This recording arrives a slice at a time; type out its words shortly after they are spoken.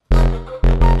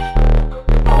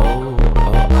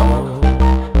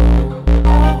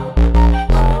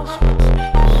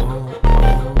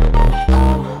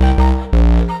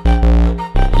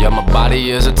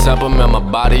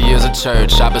the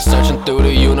church. I've been searching through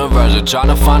the universe, trying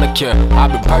to find a cure.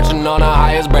 I've been perching on the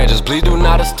highest branches, please do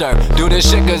not disturb. Do this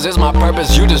shit cause it's my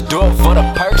purpose, you just do it for the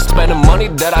perks. Spending money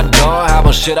that I don't have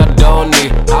on shit I don't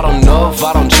need. I don't know if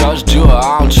I don't trust you or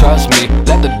I don't trust me.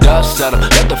 Let the dust settle,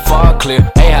 let the fog clear.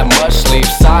 Ain't had much sleep,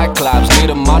 Cyclops, need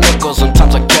a monocle,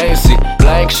 sometimes I can't see.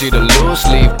 Blank sheet, a loose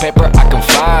leaf, paper I can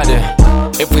find it.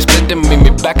 If we split then meet me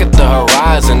back at the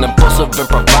horizon. Impulsive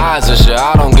improvising shit,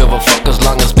 I don't give a fuck as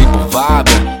long as people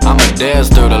vibing. I'ma dance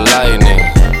through the lightning,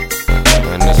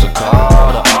 and it's a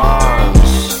call to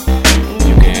arms.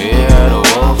 You can hear the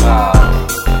wolf howl.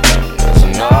 It's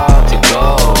enough to go,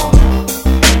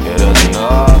 it is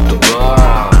enough to go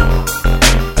around.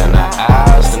 And I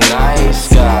asked the night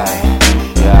sky,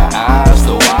 yeah, I asked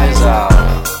the wise owl.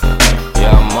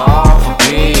 Yeah, I'm all for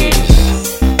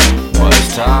peace, but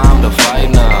it's time to fight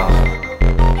now.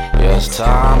 Yeah, it's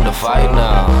time to fight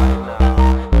now.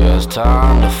 Yeah, it's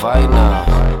time to fight now.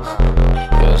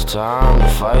 Yeah, it's time to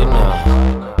fight now.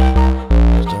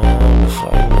 It's time to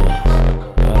fight now.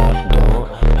 That I don't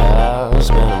have,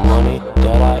 spending money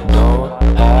that I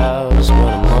don't have,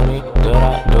 spending money that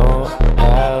I don't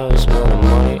have, spending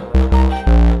money.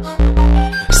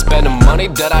 Spending money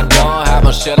that I don't have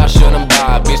on shit I shouldn't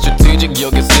buy. Be strategic,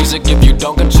 you'll get seasick if you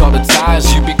don't control the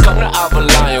ties. You become the alpha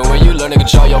lion when you learn to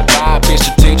control your pride. Be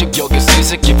strategic, you'll get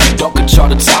seasick if you don't control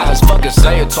the ties. Fucking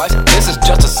say it twice, this is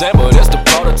just a sample, this the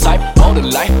prototype. Hold it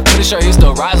light, pretty sure he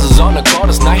still rises on the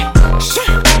coldest night. Shit,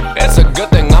 it's a good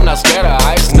thing I'm not scared of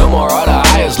heights. No more all the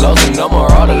highest lows and no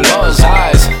more all the lowest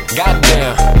highs.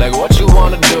 Goddamn, like what you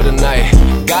wanna do tonight?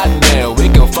 Goddamn, we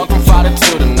can fuck from 5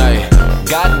 to 2 tonight.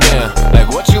 Goddamn, like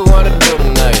what you wanna do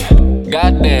tonight?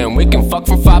 Goddamn, we can fuck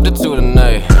from 5 to 2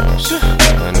 tonight.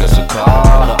 And it's a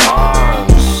call to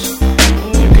arms.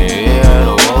 You can hear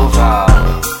the wolf howl.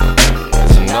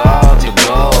 It's enough to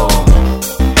go,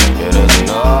 it is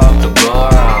enough to go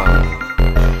around.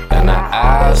 And I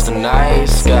asked the night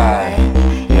sky,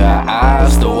 yeah, I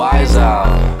asked the wise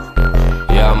owl.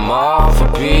 Yeah, I'm all for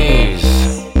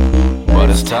peace, but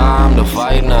it's time to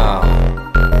fight now.